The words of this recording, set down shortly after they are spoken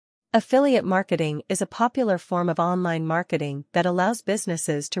Affiliate marketing is a popular form of online marketing that allows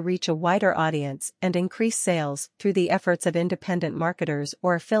businesses to reach a wider audience and increase sales through the efforts of independent marketers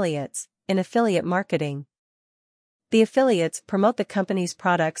or affiliates. In affiliate marketing, the affiliates promote the company's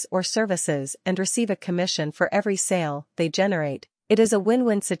products or services and receive a commission for every sale they generate. It is a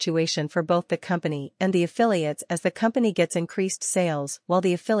win-win situation for both the company and the affiliates, as the company gets increased sales while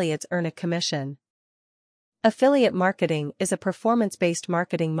the affiliates earn a commission. Affiliate marketing is a performance-based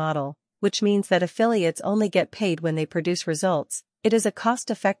marketing model, which means that affiliates only get paid when they produce results. It is a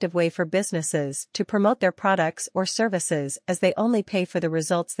cost-effective way for businesses to promote their products or services, as they only pay for the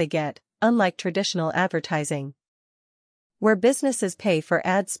results they get, unlike traditional advertising, where businesses pay for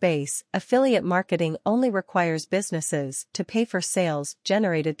ad space. Affiliate marketing only requires businesses to pay for sales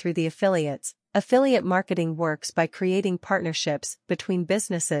generated through the affiliates. Affiliate marketing works by creating partnerships between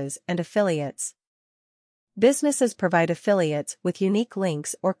businesses and affiliates. Businesses provide affiliates with unique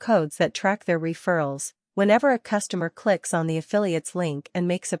links or codes that track their referrals. Whenever a customer clicks on the affiliate's link and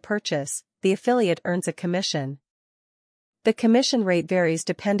makes a purchase, the affiliate earns a commission. The commission rate varies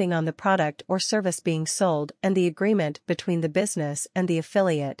depending on the product or service being sold and the agreement between the business and the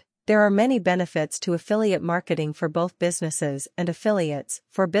affiliate. There are many benefits to affiliate marketing for both businesses and affiliates.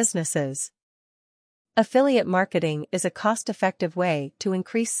 For businesses, affiliate marketing is a cost-effective way to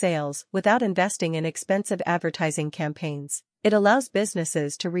increase sales without investing in expensive advertising campaigns. It allows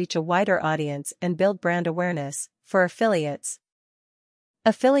businesses to reach a wider audience and build brand awareness. For affiliates,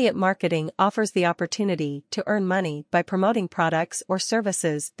 affiliate marketing offers the opportunity to earn money by promoting products or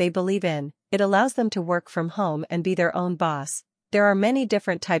services they believe in. It allows them to work from home and be their own boss. There are many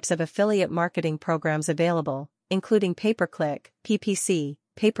different types of affiliate marketing programs available, including pay-per-click, PPC,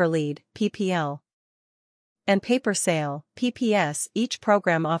 pay-per-lead, PPL, and pay-per-sale, PPS. Each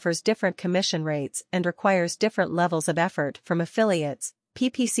program offers different commission rates and requires different levels of effort from affiliates.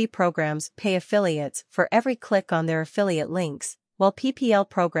 PPC programs pay affiliates for every click on their affiliate links, while PPL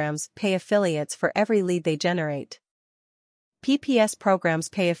programs pay affiliates for every lead they generate. PPS programs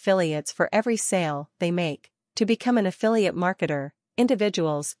pay affiliates for every sale they make. To become an affiliate marketer,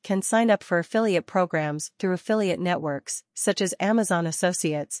 individuals can sign up for affiliate programs through affiliate networks such as Amazon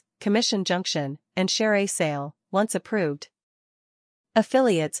Associates, Commission Junction, and ShareASale. Once approved,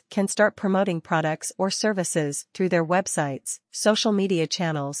 affiliates can start promoting products or services through their websites, social media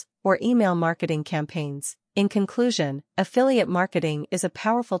channels, or email marketing campaigns. In conclusion, affiliate marketing is a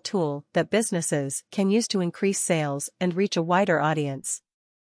powerful tool that businesses can use to increase sales and reach a wider audience.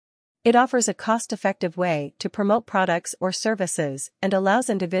 It offers a cost-effective way to promote products or services and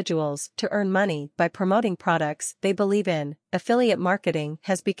allows individuals to earn money by promoting products they believe in. Affiliate marketing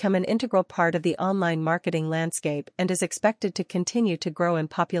has become an integral part of the online marketing landscape and is expected to continue to grow in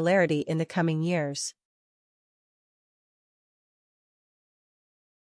popularity in the coming years.